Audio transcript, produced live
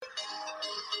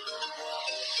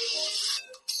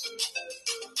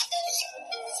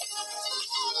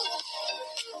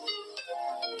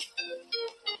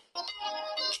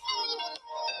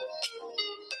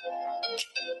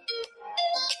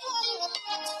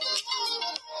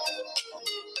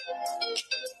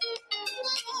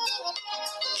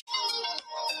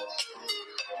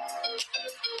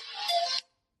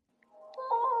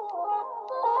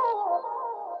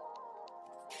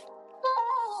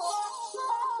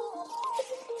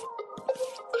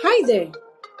Hi there,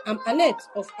 I'm Annette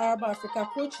of Arab Africa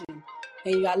Coaching,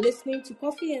 and you are listening to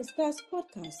Coffee and Stars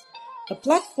Podcast, a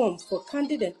platform for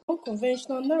candid and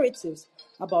unconventional narratives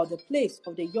about the place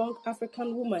of the young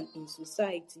African woman in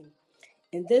society.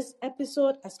 In this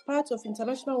episode, as part of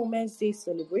International Women's Day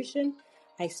celebration,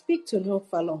 I speak to No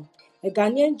Falong, a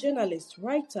Ghanaian journalist,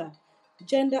 writer,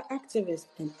 gender activist,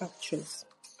 and actress.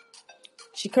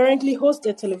 She currently hosts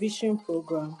a television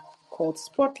program called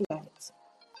Spotlight.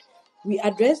 We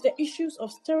address the issues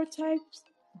of stereotypes,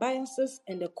 biases,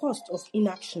 and the cost of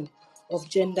inaction of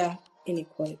gender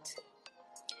inequality.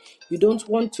 You don't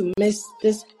want to miss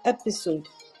this episode.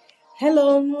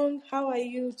 Hello, Moon. How are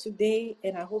you today?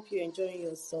 And I hope you're enjoying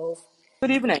yourself.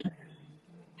 Good evening.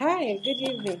 Hi, good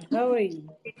evening. How are you?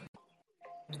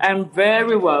 I'm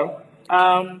very well.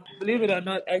 Believe it or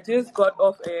not, I just got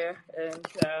off air and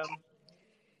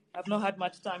I've not had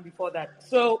much time before that.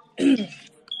 So,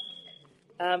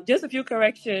 just a few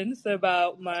corrections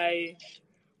about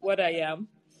what I am.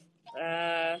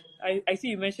 I see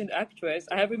you mentioned actress.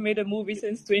 I haven't made a movie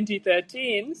since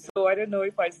 2013, so I don't know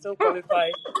if I still qualify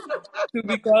to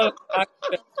be called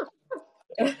actress.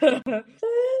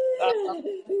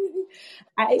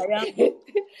 I, I am.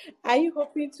 are you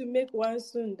hoping to make one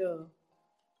soon, though?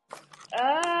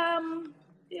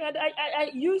 Yeah, I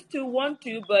used to want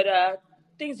to, but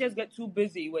things just get too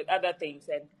busy with other things,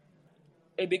 and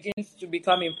it begins to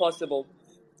become impossible.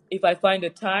 If I find a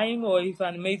time or if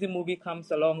an amazing movie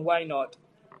comes along, why not?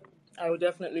 I will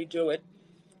definitely do it.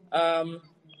 Um,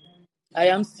 I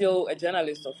am still a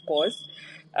journalist, of course,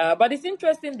 but it's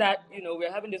interesting that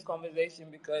we're having this conversation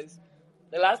because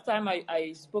the last time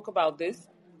I spoke about this,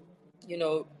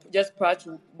 just prior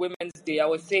to Women's Day, I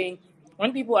was saying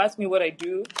when people ask me what I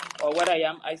do or what I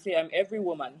am, I say I'm every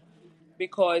woman.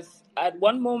 Because at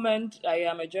one moment I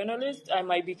am a journalist, I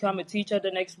might become a teacher the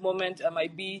next moment, I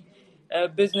might be a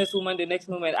businesswoman the next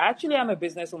moment. Actually, I'm a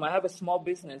businesswoman. I have a small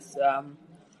business,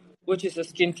 which is a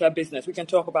skincare business. We can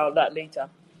talk about that later.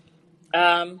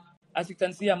 As you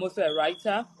can see, I'm also a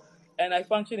writer, and I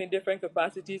function in different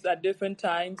capacities at different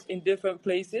times in different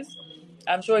places.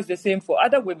 I'm sure it's the same for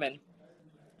other women.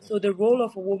 So the role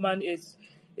of a woman is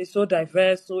so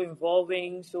diverse, so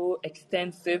involving, so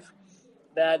extensive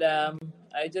that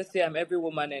I just say I'm every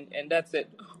woman, and that's it.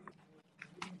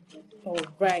 Oh,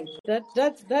 right.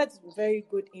 That's very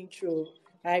good intro.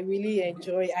 I really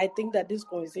enjoy. I think that this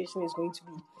conversation is going to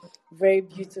be very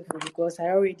beautiful because I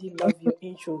already love your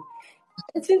intro.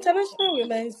 It's International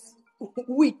Women's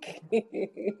Week.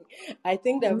 I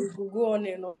think that we could go on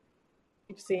and on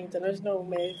keep saying International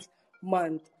Women's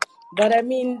Month. But I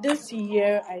mean, this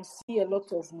year I see a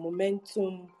lot of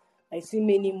momentum. I see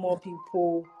many more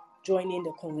people joining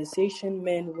the conversation,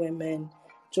 men, women,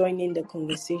 joining the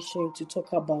conversation to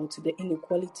talk about the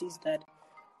inequalities that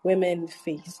women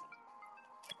face.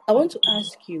 I want to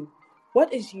ask you,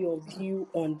 what is your view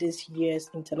on this year's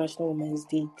International Women's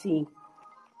Day theme?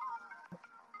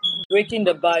 Breaking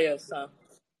the bias. Huh?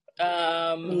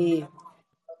 Um, Yeah.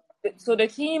 so the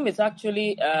theme is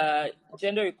actually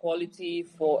gender equality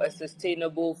for a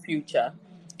sustainable future.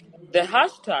 The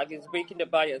hashtag is breaking the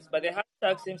bias, but the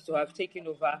hashtag seems to have taken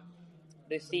over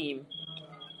the theme.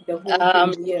 The whole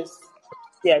Um, thing, yes.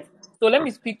 yes. So let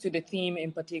me speak to the theme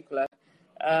in particular.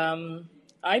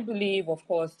 I believe, of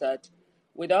course, that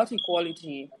without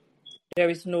equality, there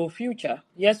is no future.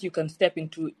 Yes, you can step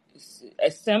into a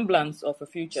semblance of a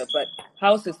future, but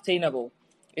how sustainable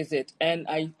is it? And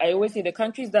I always say the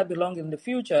countries that belong in the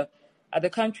future are the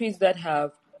countries that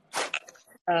have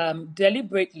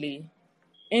deliberately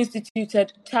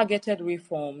instituted targeted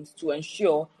reforms to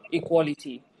ensure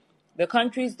equality. The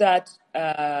countries that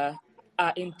are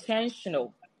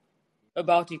intentional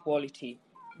about equality,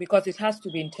 because it has to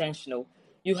be intentional.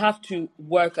 You have to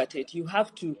work at it. You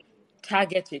have to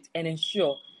target it and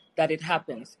ensure that it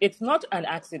happens. It's not an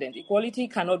accident. Equality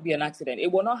cannot be an accident.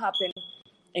 It will not happen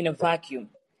in a vacuum.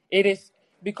 It is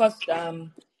because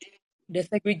the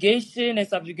segregation and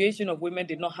subjugation of women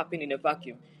did not happen in a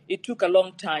vacuum. It took a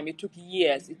long time. It took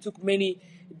years. It took many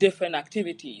different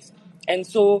activities. And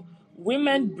so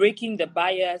women breaking the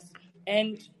bias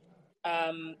and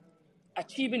um,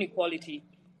 achieving equality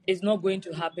is not going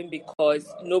to happen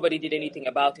because nobody did anything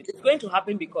about it. It's going to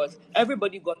happen because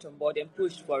everybody got on board and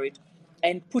pushed for it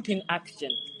and put in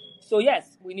action. So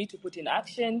yes, we need to put in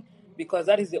action because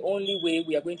that is the only way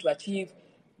we are going to achieve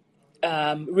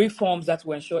reforms that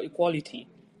will ensure equality.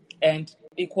 And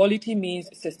equality means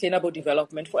sustainable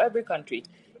development for every country.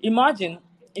 Imagine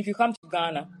if you come to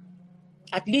Ghana,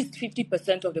 at least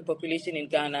 50% of the population in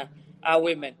Ghana are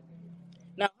women.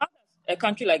 Now, how does a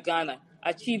country like Ghana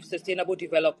achieve sustainable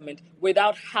development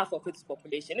without half of its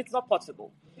population. It's not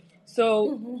possible.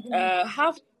 So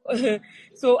half.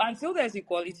 So until there's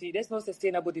equality, there's no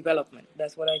sustainable development.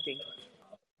 That's what I think.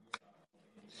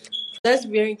 That's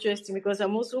very interesting because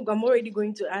I'm already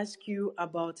going to ask you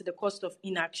about the cost of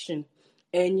inaction,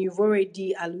 and you've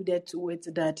already alluded to it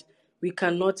that we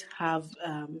cannot have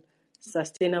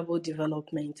sustainable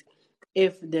development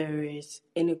if there is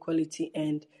inequality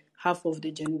and half of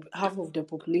the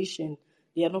population,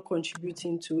 they are not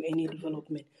contributing to any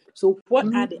development. So what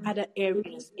are the other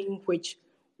areas in which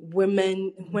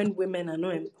when women are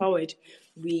not empowered,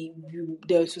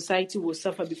 the society will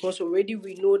suffer? Because already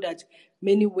we know that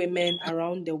many women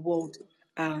around the world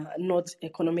are not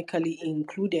economically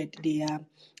included.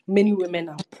 Many women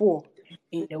are poor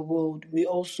in the world. We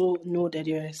also know that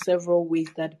there are several ways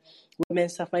that women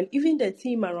suffer. And even the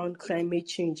theme around climate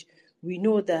change, we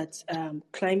know that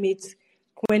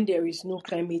when there is no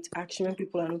climate action, when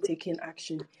people are not taking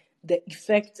action, the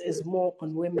effect is more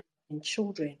on women and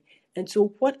children. And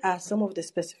so, what are some of the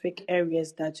specific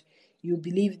areas that you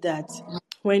believe that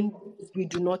when we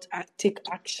do not take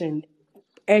action,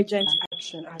 urgent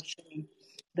action, actually,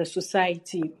 the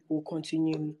society will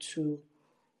continue to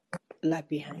lag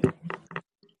behind?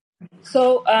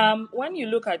 So when you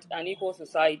look at unequal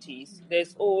societies,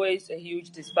 there's always a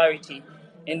huge disparity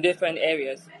in different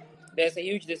areas. There's a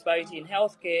huge disparity in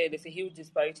healthcare. There's a huge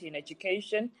disparity in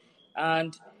education,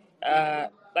 and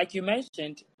like you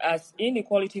mentioned, as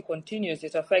inequality continues,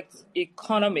 it affects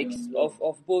economics of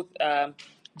both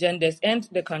genders and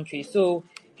the country. So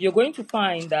you're going to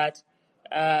find that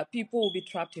people will be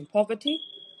trapped in poverty.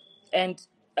 And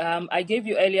I gave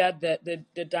you earlier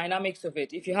the dynamics of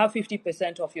it. If you have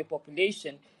 50% of your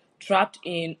population trapped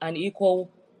in unequal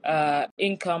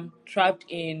income, trapped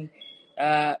in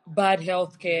bad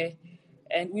health care,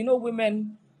 and we know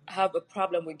women have a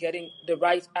problem with getting the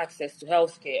right access to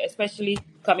health care, especially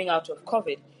coming out of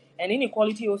COVID. And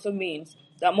inequality also means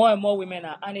that more and more women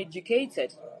are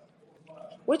uneducated,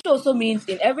 which also means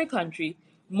in every country,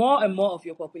 more and more of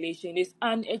your population is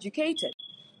uneducated.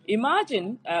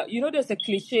 Imagine, there's a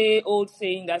cliche old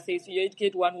saying that says, you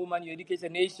educate one woman, you educate a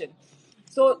nation.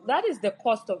 So that is the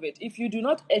cost of it. If you do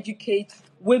not educate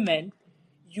women,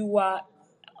 you are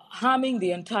harming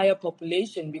the entire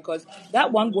population because that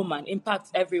one woman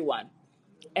impacts everyone.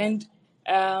 And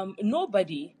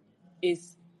nobody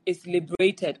is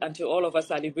liberated until all of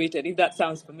us are liberated, if that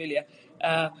sounds familiar.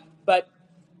 But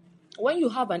when you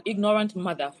have an ignorant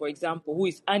mother, for example, who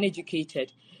is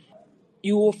uneducated,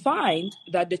 you will find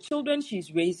that the children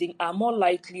she's raising are more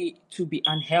likely to be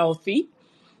unhealthy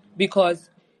because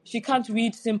she can't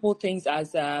read simple things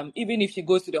as even if she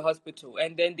goes to the hospital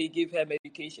and then they give her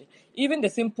medication. Even the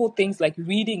simple things like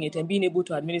reading it and being able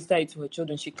to administer it to her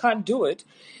children, she can't do it.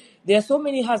 There are so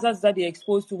many hazards that they're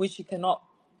exposed to which she cannot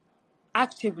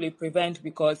actively prevent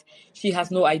because she has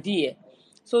no idea.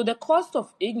 So the cost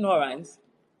of ignorance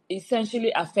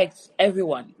essentially affects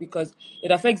everyone because it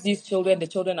affects these children, the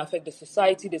children affect the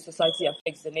society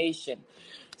affects the nation.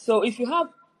 So if you have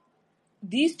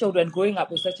these children growing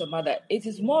up with such a mother, it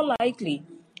is more likely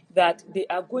that they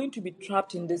are going to be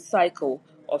trapped in this cycle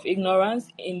of ignorance,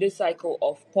 in this cycle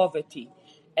of poverty.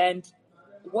 And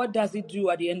what does it do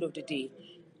at the end of the day?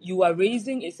 You are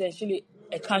raising essentially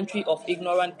a country of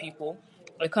ignorant people,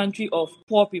 a country of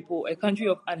poor people, a country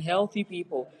of unhealthy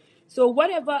people. So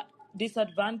whatever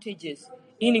disadvantages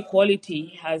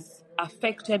inequality has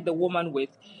affected the woman with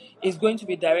is going to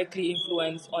be directly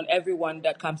influenced on everyone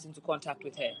that comes into contact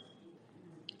with her.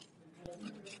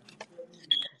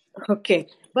 Okay,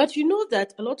 but you know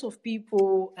that a lot of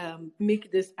people make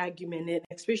this argument, and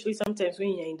especially sometimes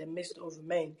when you're in the midst of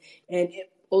men, and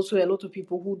also a lot of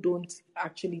people who don't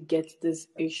actually get this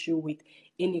issue with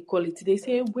inequality. They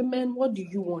say, "Women, what do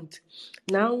you want?"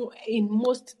 Now, in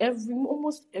almost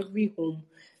every home,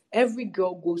 every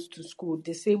girl goes to school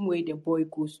the same way the boy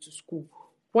goes to school.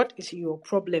 What is your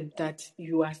problem that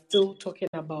you are still talking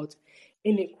about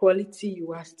inequality?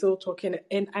 You are still talking,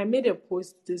 and I made a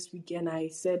post this weekend. I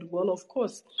said, well, of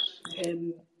course,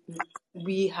 um,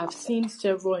 we have seen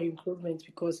several improvements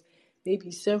because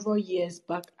maybe several years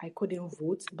back I couldn't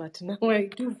vote, but now I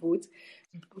do vote.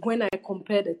 When I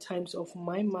compare the times of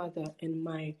my mother and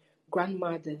my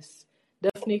grandmothers,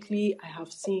 definitely I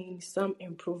have seen some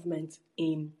improvement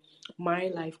in my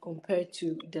life compared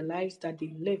to the lives that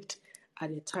they lived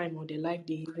at the time, or the life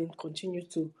they even continue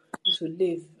to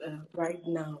live right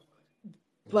now.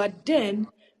 But then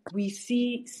we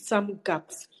see some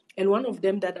gaps. And one of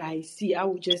them that I see, I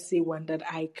would just say one that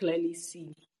I clearly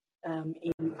see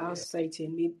in our society,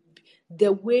 and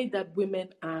the way that women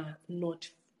are not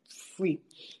free.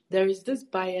 There is this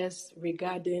bias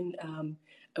regarding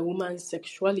a woman's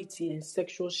sexuality and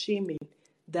sexual shaming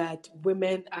that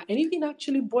women are, and even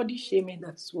actually body shaming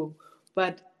as well.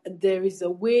 But there is a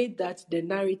way that the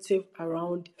narrative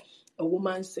around a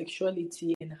woman's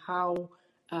sexuality and how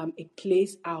it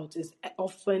plays out is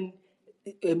often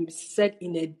said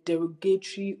in a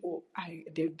derogatory, or I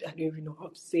don't even know how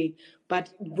to say,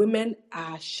 but women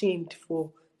are shamed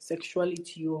for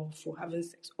sexuality or for having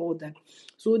sex, all that.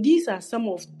 So these are some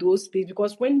of those spaces,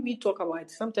 because when we talk about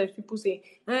it, sometimes people say,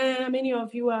 many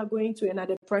of you are going to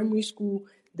another primary school,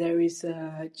 there is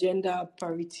gender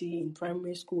parity in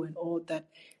primary school and all that.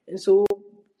 And so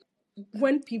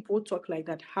when people talk like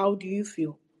that, how do you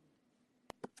feel?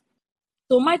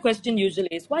 So my question usually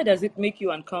is, why does it make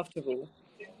you uncomfortable?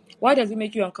 Why does it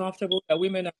make you uncomfortable that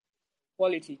women are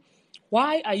equality?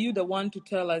 Why are you the one to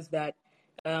tell us that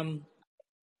um,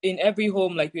 in every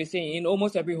home, like we are saying, in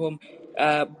almost every home,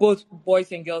 both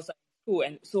boys and girls are in school,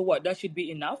 and so what? That should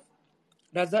be enough?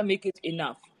 Does that make it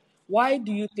enough? Why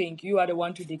do you think you are the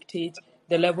one to dictate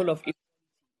the level of equality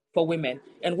for women?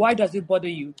 And why does it bother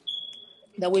you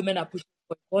that women are pushing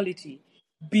for equality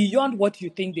beyond what you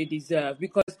think they deserve?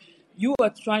 Because you are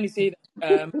trying to say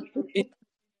that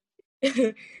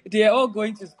they are all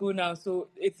going to school now, so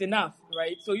it's enough,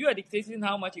 right? So you are dictating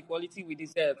how much equality we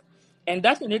deserve. And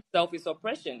that in itself is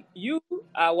oppression. You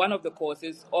are one of the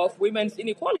causes of women's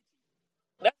inequality.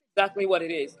 That's exactly what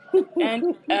it is.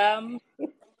 And I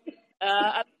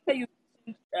like that you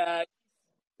mentioned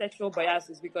sexual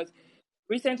biases, because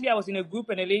recently I was in a group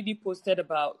and a lady posted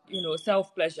about,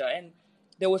 self pleasure, and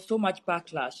there was so much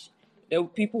backlash.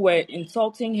 People were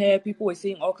insulting her, people were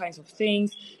saying all kinds of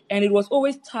things, and it was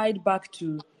always tied back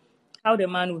to how the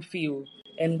man would feel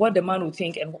and what the man would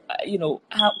think, and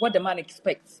what the man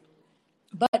expects.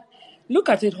 But look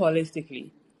at it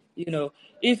holistically.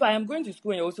 If I am going to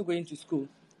school and you're also going to school,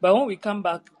 but when we come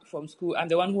back from school, I'm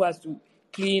the one who has to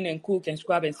clean and cook and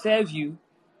scrub and serve you.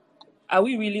 Are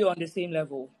we really on the same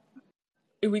level?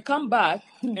 If we come back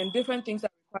and different things are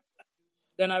required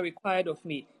than are required of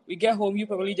me, we get home, you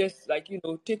probably just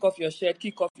take off your shirt,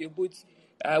 kick off your boots,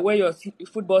 wear your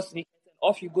football sneakers, and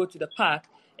off you go to the park,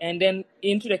 and then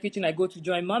into the kitchen I go to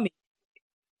join mommy.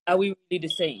 Are we really the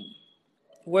same?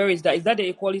 Where is that? Is that the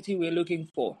equality we're looking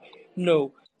for?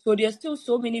 No. So there's still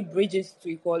so many bridges to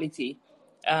equality,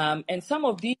 and some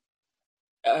of these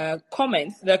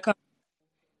comments that come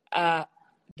are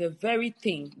the very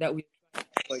thing that we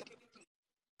avoid.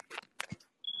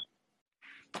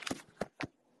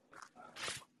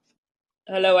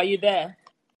 Hello, are you there?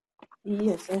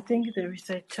 Yes, I think there is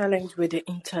a challenge with the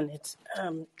internet,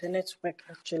 the network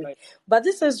actually. Right. But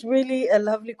this is really a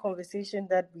lovely conversation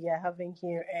that we are having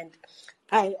here, and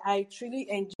I truly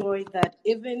enjoy that.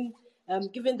 Even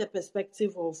given the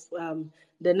perspective of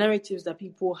the narratives that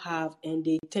people have, and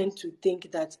they tend to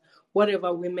think that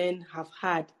whatever women have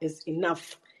had is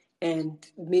enough, and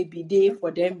maybe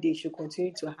for them they should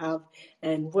continue to have,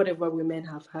 and whatever women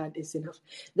have had is enough.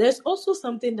 There's also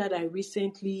something that I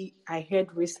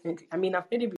heard recently. I mean, I've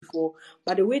heard it before,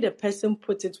 but the way the person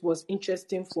put it was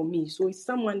interesting for me. So it's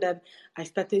someone that I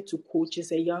started to coach.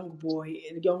 Is a young boy,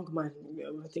 a young man.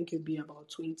 I think he'll be about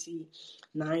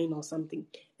 29 or something.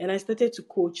 And I started to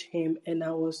coach him, and I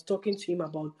was talking to him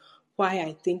about why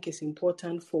I think it's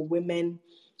important for women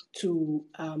to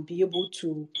be able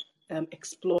to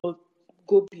explore,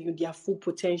 go beyond their full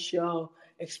potential,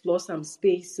 explore some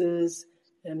spaces,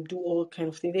 do all kind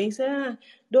of things. They say,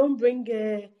 don't bring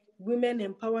women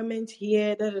empowerment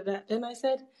here. Da, da, da. Then I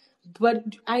said, but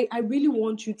I really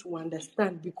want you to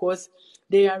understand, because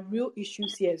there are real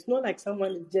issues here. It's not like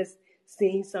someone is just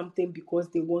saying something because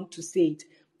they want to say it,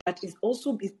 but it's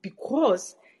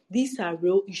because these are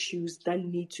real issues that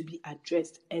need to be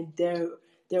addressed, and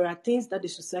there are things that the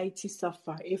society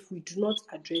suffer if we do not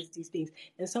address these things.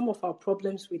 And some of our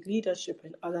problems with leadership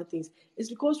and other things is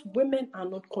because women are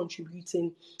not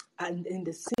contributing, and in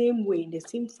the same way, in the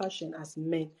same fashion as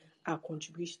men are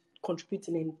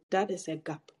contributing, and that is a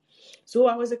gap. So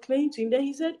I was explaining to him, then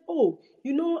he said, oh,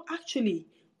 actually,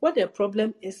 what the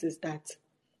problem is that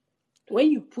when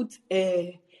you put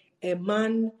a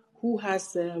man who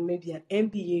has maybe an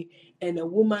MBA and a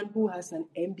woman who has an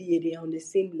MBA, they are on the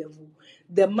same level.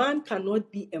 The man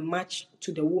cannot be a match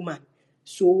to the woman.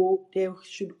 So there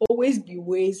should always be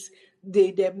ways.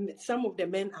 Some of the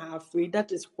men are afraid.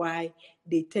 That is why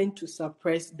they tend to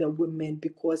suppress the women,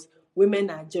 because women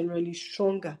are generally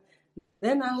stronger.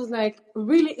 Then I was like,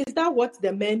 really, is that what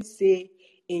the men say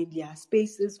in their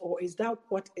spaces, or is that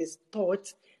what is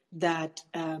taught, that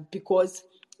because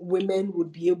women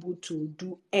would be able to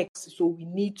do X, so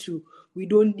we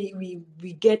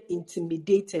get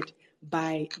intimidated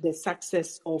by the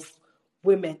success of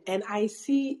women. And I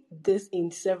see this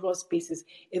in several spaces,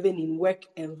 even in work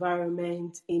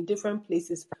environments, in different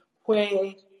places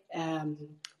where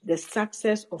the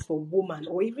success of a woman,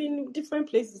 or even different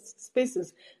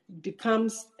spaces,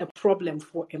 becomes a problem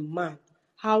for a man.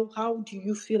 How do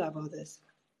you feel about this?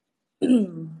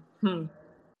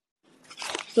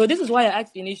 So this is why I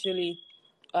asked initially,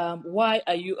 why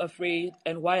are you afraid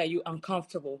and why are you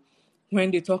uncomfortable when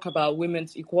they talk about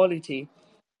women's equality?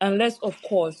 Unless, of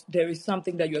course, there is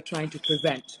something that you're trying to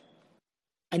prevent.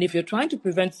 And if you're trying to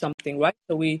prevent something, right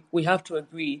away, we have to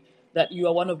agree that you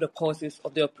are one of the causes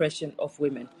of the oppression of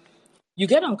women. You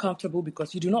get uncomfortable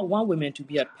because you do not want women to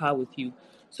be at par with you.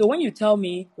 So when you tell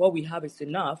me what we have is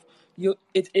enough,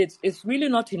 it's really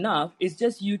not enough. It's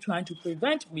just you trying to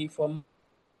prevent me from,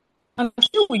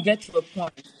 until we get to a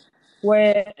point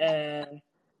where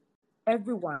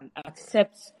everyone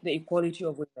accepts the equality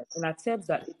of women and accepts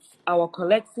that it's our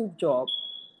collective job,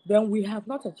 then we have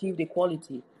not achieved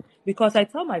equality. Because I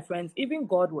tell my friends, even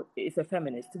God is a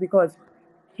feminist because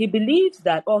he believes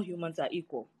that all humans are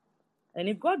equal. And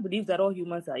if God believes that all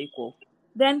humans are equal,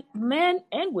 then men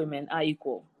and women are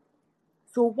equal.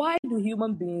 So why do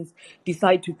human beings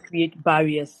decide to create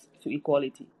barriers to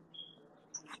equality?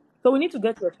 So we need to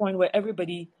get to a point where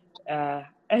everybody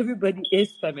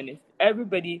is feminist,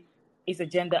 everybody is a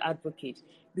gender advocate,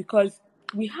 because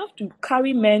we have to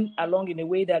carry men along in a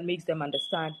way that makes them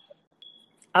understand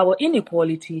our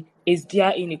inequality is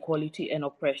their inequality and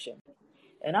oppression,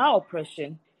 and our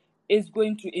oppression is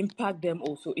going to impact them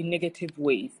also in negative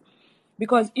ways.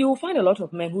 Because you will find a lot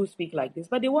of men who speak like this,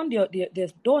 but they want their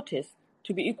daughters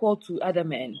to be equal to other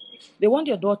men. They want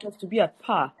their daughters to be at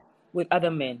par with other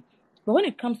men. But when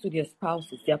it comes to their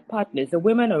spouses, their partners, the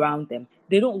women around them,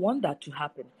 they don't want that to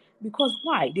happen. Because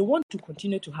why? They want to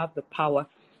continue to have the power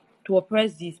to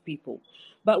oppress these people.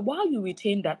 But while you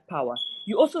retain that power,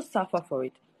 you also suffer for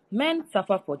it. Men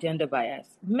suffer for gender bias.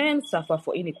 Men suffer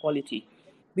for inequality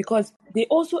because they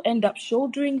also end up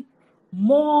shouldering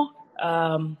more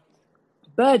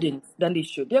burdens than they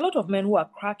should. There are a lot of men who are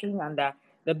cracking under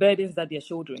the burdens that they're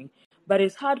shouldering, but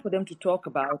it's hard for them to talk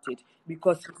about it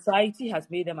because society has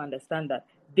made them understand that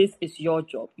this is your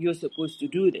job. You're supposed to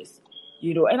do this,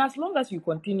 And as long as you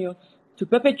continue to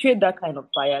perpetuate that kind of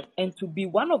bias and to be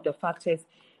one of the factors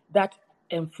that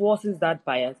enforces that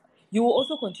bias, you will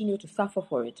also continue to suffer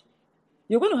for it.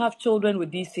 You're going to have children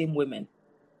with these same women,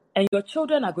 and your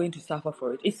children are going to suffer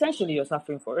for it. Essentially, you're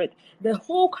suffering for it. The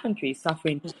whole country is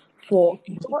suffering for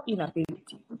your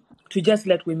inability to just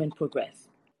let women progress.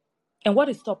 And what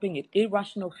is stopping it?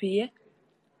 Irrational fear.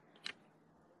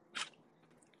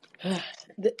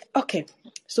 Okay,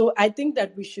 so I think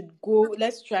that we should go.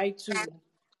 Let's try to,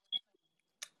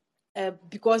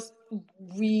 because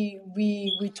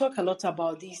we talk a lot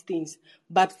about these things.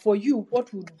 But for you,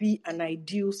 what would be an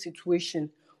ideal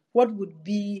situation? What would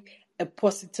be a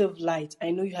positive light? I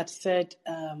know you had said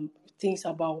things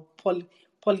about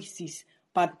policies,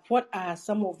 but what are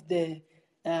some of the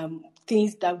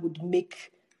things that would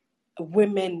make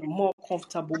women more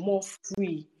comfortable, more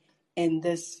free in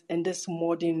this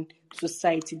modern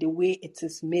society, the way it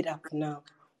is made up now?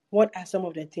 What are some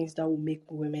of the things that will make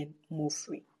women more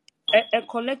free? A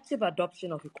collective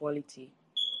adoption of equality.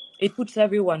 It puts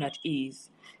everyone at ease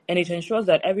and it ensures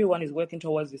that everyone is working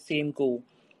towards the same goal.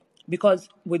 Because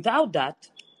without that,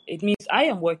 it means I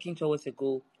am working towards a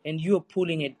goal and you're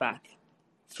pulling it back.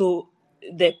 So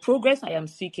the progress I am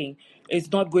seeking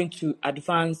is not going to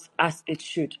advance as it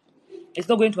should. It's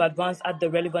not going to advance at the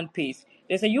relevant pace.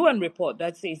 There's a UN report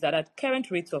that says that at current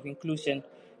rates of inclusion,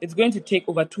 it's going to take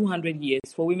over 200 years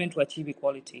for women to achieve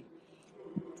equality.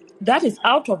 That is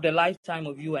out of the lifetime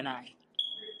of you and I.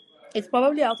 It's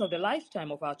probably out of the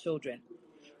lifetime of our children.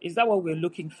 Is that what we're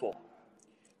looking for?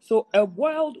 So a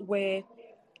world where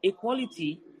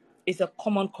equality is a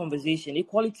common conversation,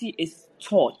 equality is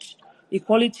taught,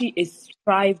 equality is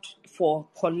strived for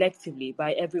collectively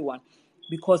by everyone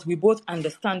because we both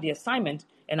understand the assignment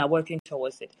and are working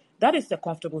towards it. That is a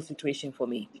comfortable situation for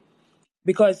me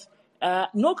because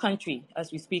no country,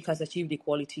 as we speak, has achieved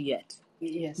equality yet.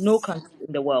 No Yes. country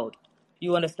in the world.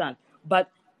 You understand?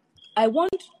 But I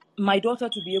want my daughter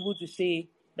to be able to say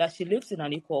that she lives in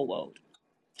an equal world.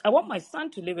 I want my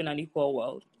son to live in an equal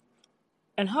world.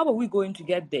 And how are we going to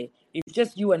get there if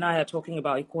just you and I are talking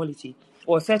about equality,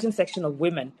 or a certain section of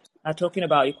women are talking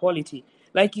about equality?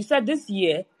 Like you said, this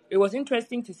year, it was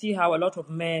interesting to see how a lot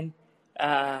of men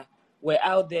were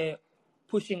out there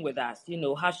pushing with us,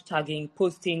 hashtagging,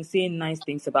 posting, saying nice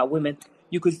things about women.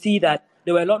 You could see that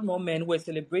There were a lot more men who were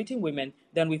celebrating women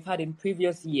than we've had in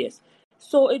previous years.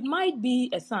 So it might be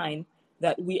a sign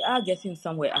that we are getting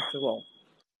somewhere after all.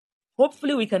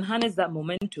 Hopefully, we can harness that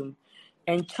momentum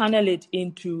and channel it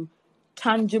into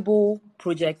tangible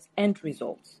projects and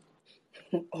results.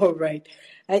 All right.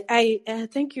 I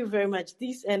thank you very much.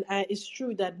 This and it's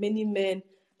true that many men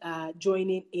are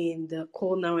joining in the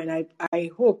call now, and I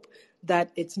hope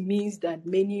that it means that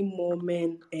many more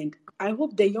men, and I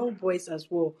hope the young boys as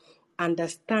well,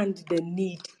 understand the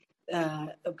need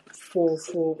for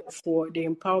the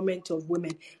empowerment of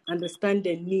women, understand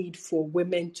the need for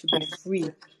women to be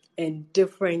free and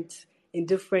different in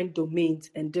different domains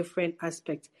and different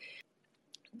aspects.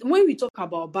 When we talk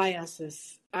about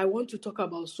biases, I want to talk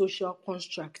about social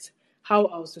construct, how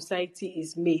our society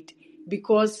is made,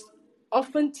 because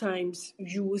oftentimes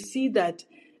you will see that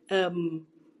um,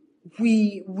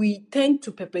 we tend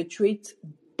to perpetuate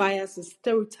biases,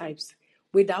 stereotypes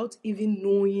without even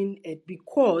knowing it,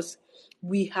 because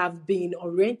we have been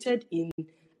oriented in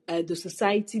the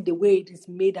society the way it is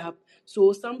made up.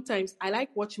 So sometimes I like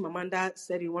what Chimamanda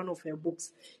said in one of her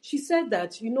books. She said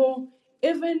that,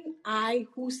 even I,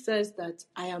 who says that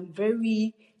I am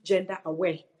very gender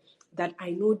aware, that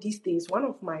I know these things, one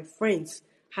of my friends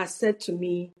has said to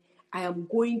me, I am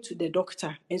going to the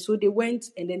doctor. And so they went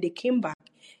and then they came back.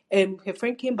 Her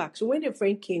friend came back. So when the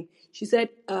friend came, she said,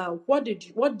 what did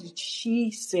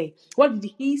she say? What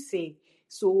did he say?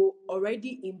 So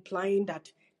already implying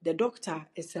that the doctor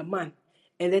is a man.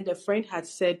 And then the friend had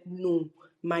said, no,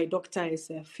 my doctor is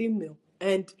a female.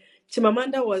 And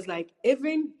Chimamanda was like,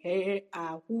 even her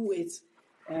who is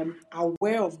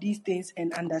aware of these things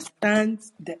and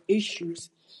understands the issues,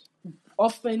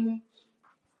 often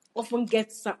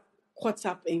gets caught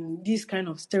up in these kind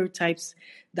of stereotypes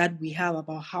that we have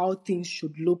about how things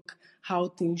should look, how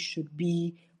things should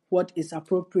be, what is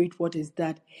appropriate, what is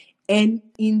that. And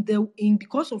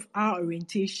because of our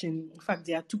orientation, in fact,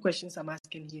 there are two questions I'm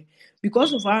asking here.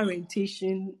 Because of our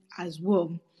orientation as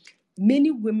well,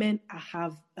 many women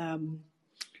have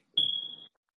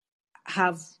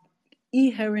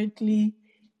inherently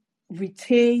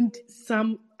retained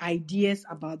some ideas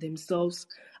about themselves,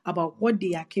 about what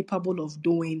they are capable of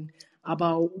doing,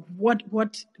 about what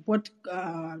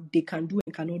they can do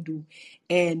and cannot do,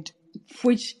 and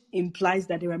which implies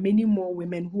that there are many more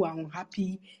women who are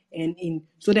unhappy.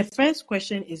 So the first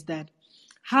question is that,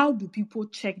 how do people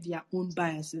check their own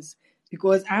biases?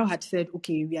 Because I had said,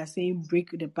 okay, we are saying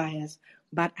break the bias,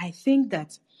 but I think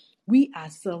that we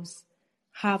ourselves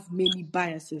have many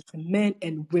biases, men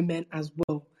and women as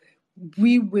well.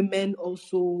 We women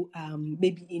also,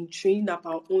 maybe in training up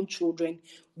our own children,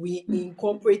 we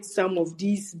incorporate some of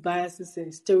these biases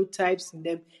and stereotypes in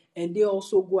them, and they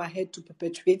also go ahead to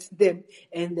perpetuate them,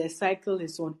 and the cycle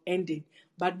is unending.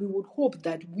 But we would hope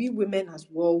that we women as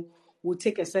well will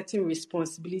take a certain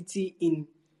responsibility in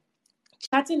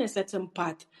charting a certain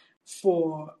path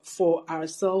for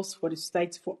ourselves, for the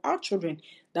society, for our children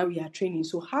that we are training.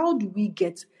 So how do we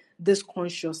get this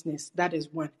consciousness? That is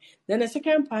one. Then the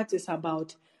second part is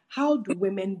about, how do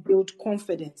women build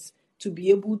confidence to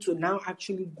be able to now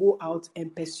actually go out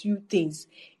and pursue things,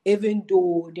 even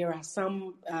though there are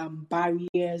some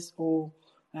barriers or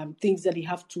things that they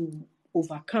have to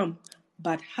overcome.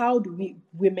 But how do we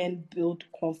women build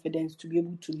confidence to be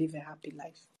able to live a happy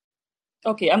life?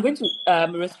 Okay, I'm going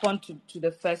to respond to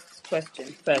the first question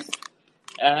first.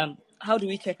 How do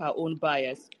we check our own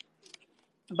bias?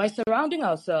 By surrounding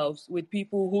ourselves with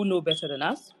people who know better than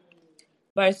us,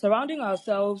 by surrounding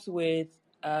ourselves with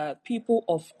people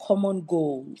of common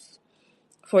goals.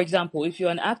 For example, if you're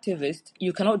an activist,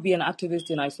 you cannot be an activist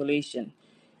in isolation.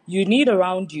 You need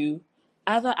around you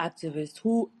other activists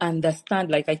who understand,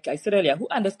 like I said earlier, who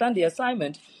understand the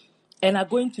assignment and are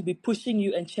going to be pushing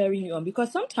you and cheering you on,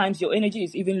 because sometimes your energy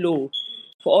is even low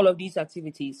for all of these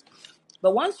activities.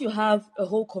 But once you have a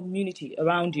whole community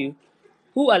around you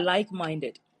who are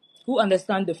like-minded, who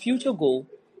understand the future goal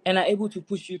and are able to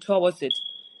push you towards it,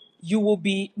 you will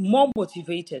be more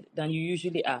motivated than you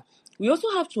usually are. We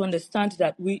also have to understand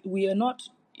that we are not,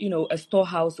 a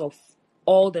storehouse of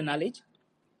all the knowledge,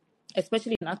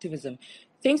 especially in activism.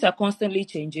 Things are constantly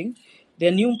changing. There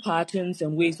are new patterns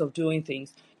and ways of doing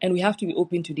things, and we have to be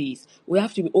open to these. We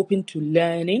have to be open to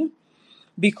learning,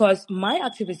 because my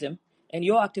activism and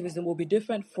your activism will be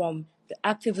different from the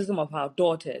activism of our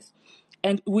daughters.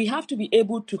 And we have to be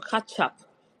able to catch up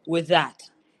with that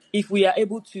if we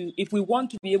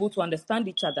want to be able to understand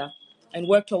each other and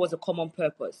work towards a common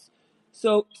purpose.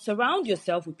 So surround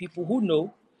yourself with people who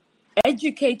know,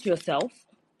 educate yourself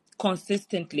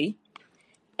consistently,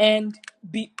 and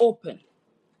be open.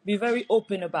 Be very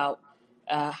open about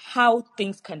how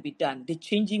things can be done, the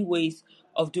changing ways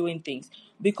of doing things.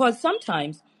 Because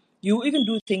sometimes you even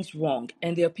do things wrong,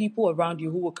 and there are people around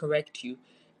you who will correct you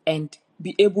and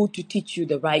be able to teach you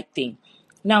the right thing.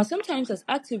 Now, sometimes as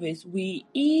activists, we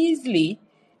easily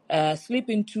slip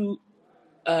into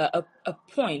a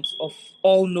point of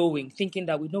all knowing, thinking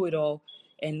that we know it all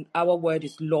and our word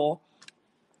is law.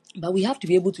 But we have to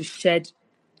be able to shed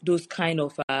those kind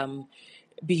of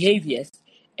behaviors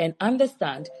and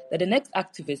understand that the next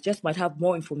activist just might have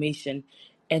more information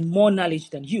and more knowledge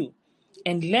than you,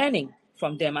 and learning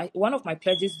from them. One of my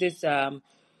pledges this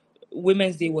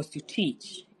Women's Day was to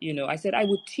teach. I said I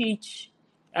would teach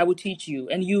you,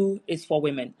 and you is for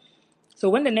women. So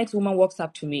when the next woman walks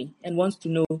up to me and wants to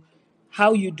know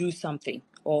how you do something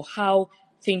or how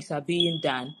things are being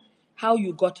done, how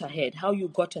you got ahead, how you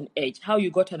got an edge, how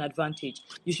you got an advantage,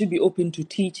 you should be open to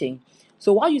teaching.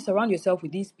 So while you surround yourself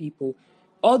with these people,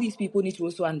 all these people need to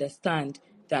also understand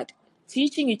that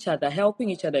teaching each other, helping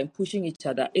each other, and pushing each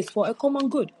other is for a common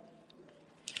good.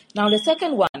 Now, the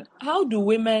second one, how do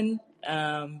women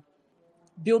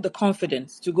build the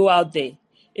confidence to go out there,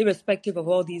 irrespective of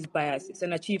all these biases,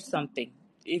 and achieve something,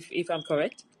 if I'm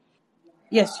correct?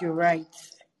 Yes, you're right.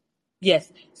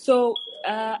 Yes. So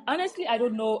honestly, I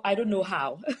don't know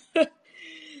how.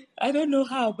 I don't know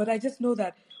how, but I just know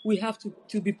that we have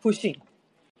to be pushing.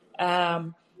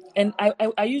 And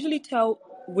I usually tell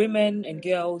women and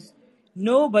girls,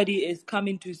 nobody is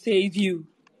coming to save you.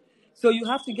 So you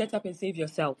have to get up and save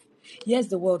yourself. Yes,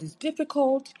 the world is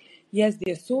difficult. Yes,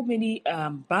 there are so many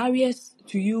barriers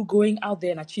to you going out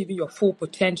there and achieving your full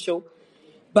potential.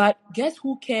 But guess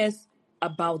who cares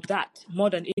about that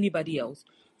more than anybody else?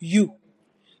 You.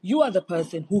 You are the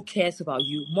person who cares about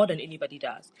you more than anybody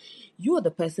does. You are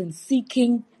the person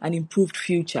seeking an improved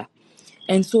future.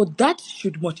 And so that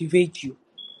should motivate you.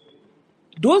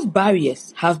 Those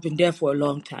barriers have been there for a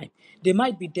long time. They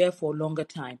might be there for a longer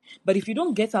time. But if you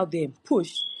don't get out there and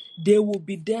push, they will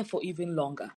be there for even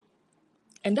longer.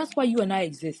 And that's why you and I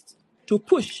exist, to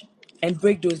push and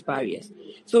break those barriers.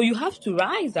 So you have to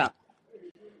rise up.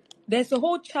 There's a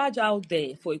whole charge out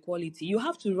there for equality. You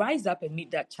have to rise up and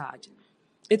meet that charge.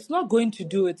 It's not going to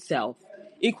do itself.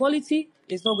 Equality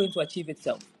is not going to achieve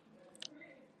itself.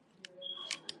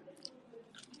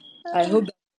 I hope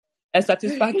that's a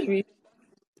satisfactory.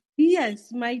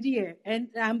 Yes, my dear. And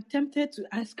I'm tempted to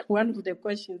ask one of the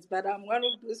questions, but I'm one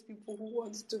of those people who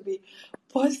wants to be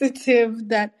positive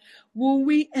that will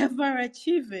we ever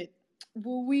achieve it?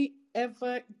 Will we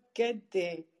ever get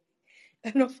there?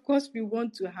 And of course, we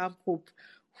want to have hope.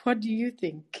 What do you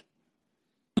think?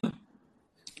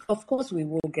 Of course, we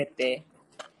will get there.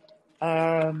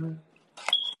 Um,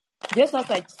 just as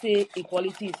I say,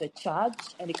 equality is a charge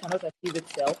and it cannot achieve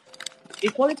itself,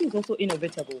 equality is also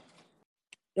inevitable.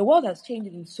 The world has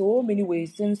changed in so many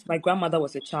ways since my grandmother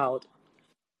was a child.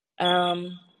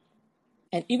 Um,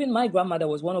 and even my grandmother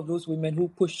was one of those women who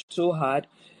pushed so hard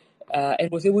and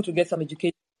was able to get some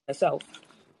education herself.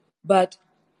 But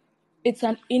it's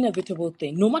an inevitable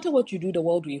thing. No matter what you do, the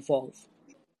world will evolve.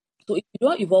 So if you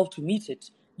don't evolve to meet it,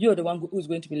 you're the one who's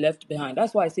going to be left behind.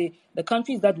 That's why I say the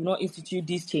countries that do not institute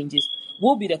these changes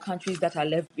will be the countries that are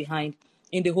left behind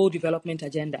in the whole development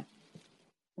agenda.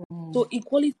 So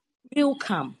equality will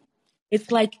come. It's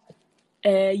like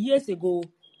years ago,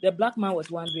 the black man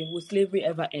was wondering, will slavery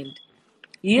ever end?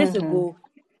 Years Mm-hmm. ago,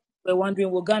 we were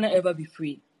wondering, will Ghana ever be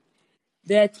free?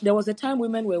 There was a time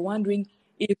women were wondering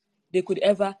if they could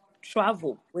ever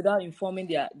travel without informing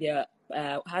their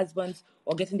husbands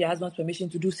or getting their husband's permission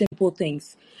to do simple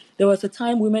things. There was a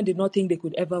time women did not think they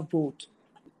could ever vote,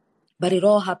 but it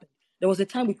all happened. There was a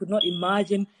time we could not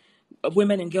imagine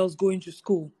women and girls going to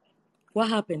school. What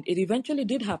happened? It eventually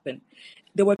did happen.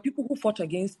 There were people who fought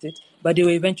against it, but they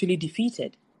were eventually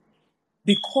defeated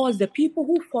because the people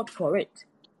who fought for it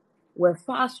were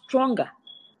far stronger,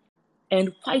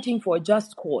 and fighting for a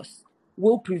just cause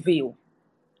will prevail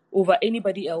over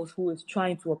anybody else who is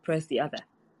trying to oppress the other.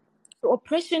 So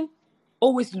oppression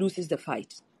always loses the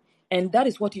fight. And that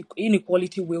is what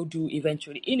inequality will do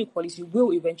eventually. Inequality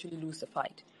will eventually lose the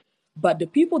fight. But the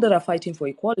people that are fighting for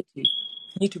equality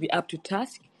need to be up to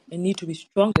task and need to be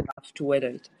strong enough to weather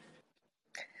it.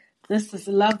 This is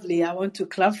lovely. I want to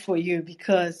clap for you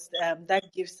because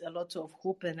that gives a lot of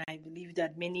hope. And I believe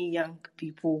that many young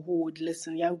people who would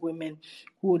listen, young women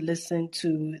who would listen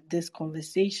to this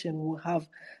conversation will have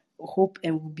hope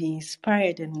and will be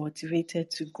inspired and motivated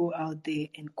to go out there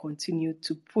and continue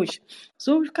to push.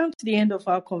 So we've come to the end of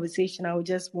our conversation. I would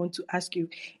just want to ask you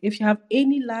if you have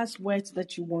any last words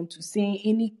that you want to say,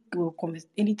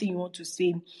 anything you want to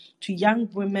say to young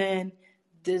women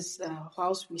this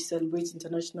house we celebrate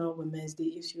International Women's Day.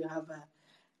 If you have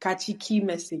catchy key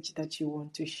message that you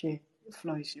want to share. The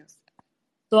floor is yours.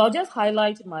 So I'll just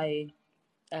highlight my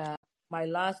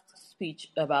last speech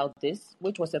about this,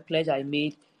 which was a pledge I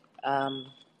made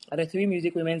at the Three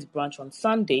Music Women's Brunch on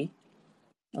Sunday,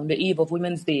 on the eve of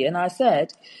Women's Day. And I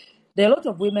said, there are a lot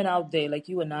of women out there like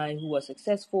you and I who are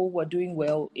successful, who are doing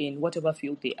well in whatever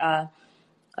field they are.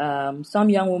 Some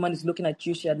young woman is looking at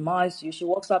you, she admires you, she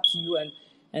walks up to you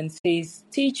and says,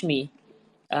 teach me,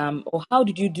 or how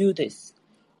did you do this?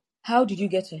 How did you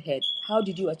get ahead? How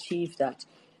did you achieve that?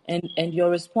 And your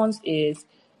response is,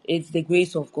 it's the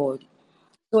grace of God.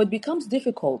 So it becomes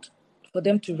difficult for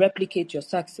them to replicate your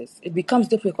success. It becomes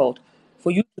difficult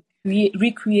for you to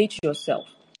recreate yourself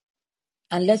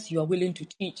unless you are willing to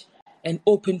teach and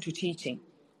open to teaching.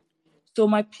 So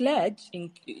my pledge,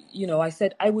 I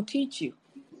said, I will teach you.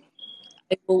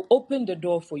 I will open the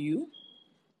door for you.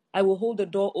 I will hold the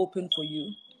door open for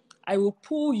you. I will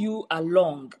pull you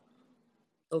along,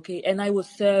 okay? And I will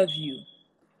serve you.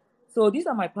 So these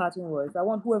are my parting words. I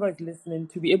want whoever is listening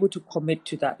to be able to commit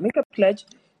to that. Make a pledge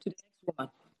to the next woman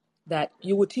that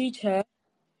you will teach her,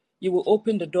 you will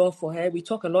open the door for her. We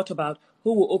talk a lot about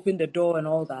who will open the door and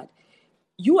all that.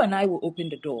 You and I will open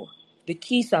the door. The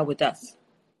keys are with us.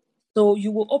 So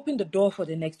you will open the door for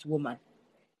the next woman.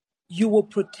 You will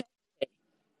protect her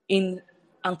in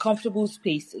uncomfortable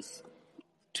spaces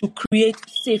to create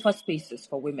safer spaces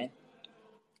for women.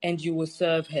 And you will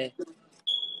serve her.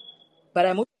 But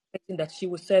I'm also expecting that she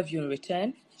will serve you in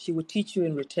return. She will teach you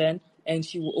in return. And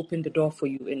she will open the door for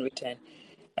you in return.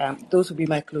 Those will be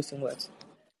my closing words.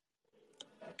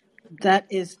 That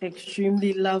is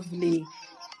extremely lovely.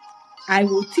 I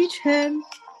will teach her.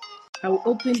 I will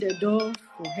open the door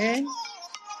for her.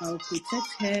 I will protect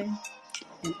her.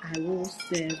 And I will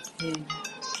serve her.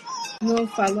 No,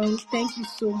 Fallon, thank you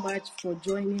so much for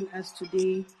joining us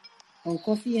today on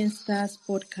Coffee and Stars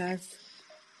podcast,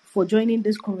 for joining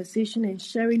this conversation and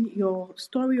sharing your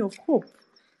story of hope,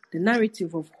 the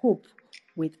narrative of hope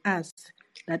with us,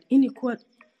 that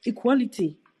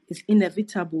equality is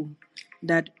inevitable,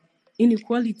 that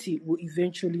inequality will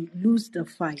eventually lose the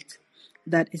fight,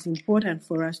 that is important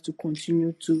for us to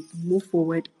continue to move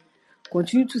forward,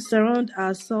 continue to surround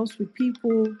ourselves with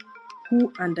people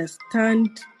who understand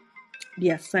the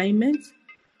assignment,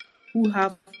 who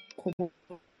have common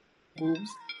goals,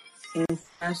 and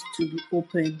for us to be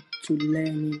open to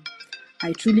learning.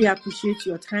 I truly appreciate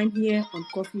your time here on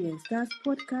Coffee and Stars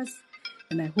podcast,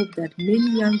 and I hope that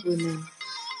many young women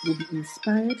will be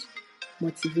inspired,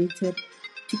 motivated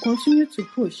to continue to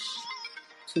push,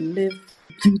 to live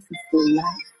a beautiful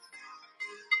life.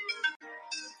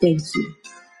 Thank you.